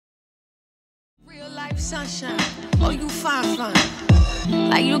Sunshine, oh you fine,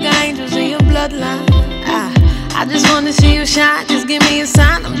 like you got angels in your bloodline. I just wanna see you shine, just give me a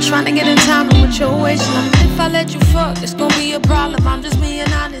sign. I'm trying to get in time with your waistline. If I let you fuck, it's gonna be a problem. I'm just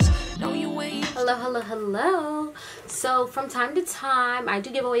being honest. No, you ain't. Hello. So from time to time I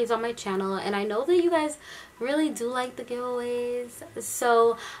do giveaways on my channel, and I know that you guys really do like the giveaways,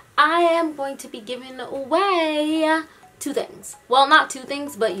 so I am going to be giving away two things. Well, not two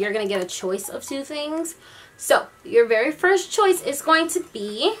things, but you're gonna get a choice of two things. So your very first choice is going to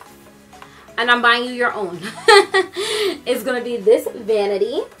be, and I'm buying you your own, it's gonna be this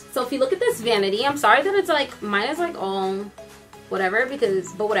vanity. So if you look at this vanity, I'm sorry that it's like, mine is like all whatever,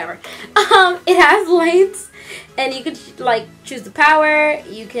 but whatever. It has lights, and you could like choose the power,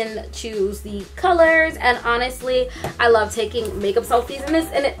 you can choose the colors, and honestly I love taking makeup selfies in this,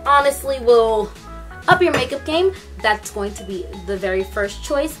 and it honestly will up your makeup game. That's going to be the very first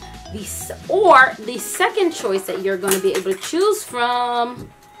choice. Or the second choice that you're going to be able to choose from,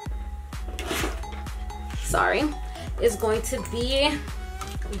 is going to be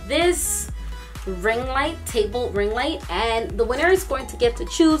this ring light, table ring light, and the winner is going to get to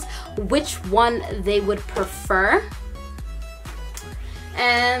choose which one they would prefer.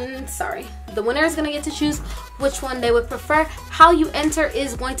 And the winner is going to get to choose which one they would prefer. How you enter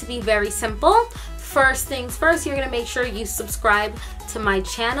is going to be very simple. First things first, you're going to make sure you subscribe to my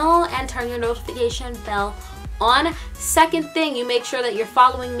channel and turn your notification bell on. Second thing, you make sure that you're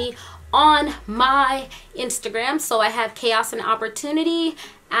following me on my Instagram. So I have Chaos and Opportunity,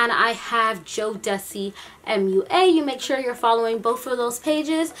 and I have Jodessy MUA. You make sure you're following both of those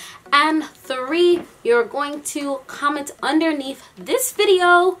pages. And 3, you're going to comment underneath this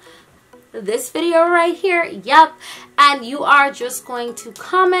video right here. Yep. And you are just going to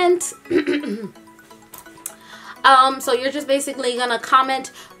comment so you're just basically gonna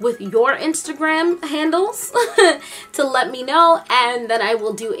comment with your Instagram handles to let me know, and then I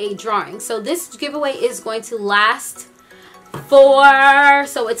will do a drawing. So this giveaway is going to last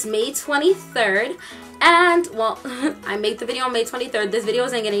so it's May 23rd, and well, I made the video on May 23rd. This video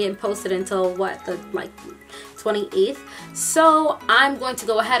isn't gonna get posted until what, the 28th. So I'm going to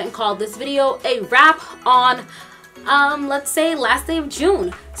go ahead and call this video a wrap on let's say last day of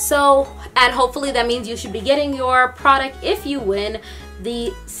June. So, and hopefully that means you should be getting your product, if you win,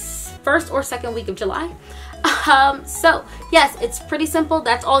 the first or second week of July. So yes, it's pretty simple.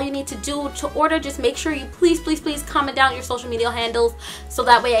 That's all you need to do to order. Just make sure you please comment down your social media handles, so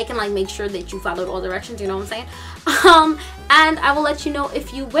that way I can like make sure that you followed all directions, you know what I'm saying? And I will let you know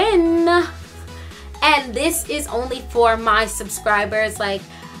if you win. And this is only for my subscribers. Like,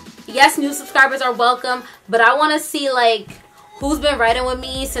 yes, new subscribers are welcome, but I want to see like who's been riding with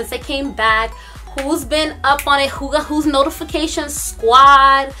me since they came back, who's been up on it, who's notification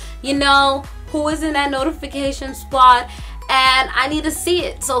squad, you know, who is in that notification squad, and I need to see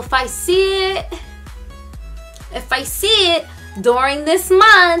it. So if I see it during this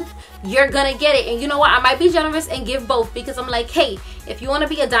month, you're gonna get it. And you know what, I might be generous and give both, because I'm like, hey, if you want to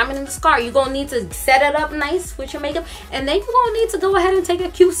be a diamond in the scar, you're gonna need to set it up nice with your makeup, and then you're gonna need to go ahead and take a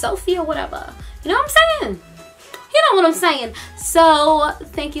cute selfie or whatever. You know what I'm saying? You know what I'm saying. So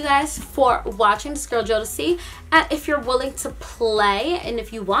thank you guys for watching. This girl Jodessy, and if you're willing to play, and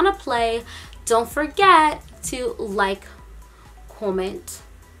if you want to play, don't forget to like, comment,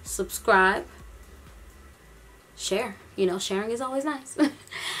 subscribe, share. You know, sharing is always nice.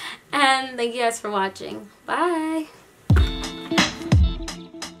 And thank you guys for watching. Bye.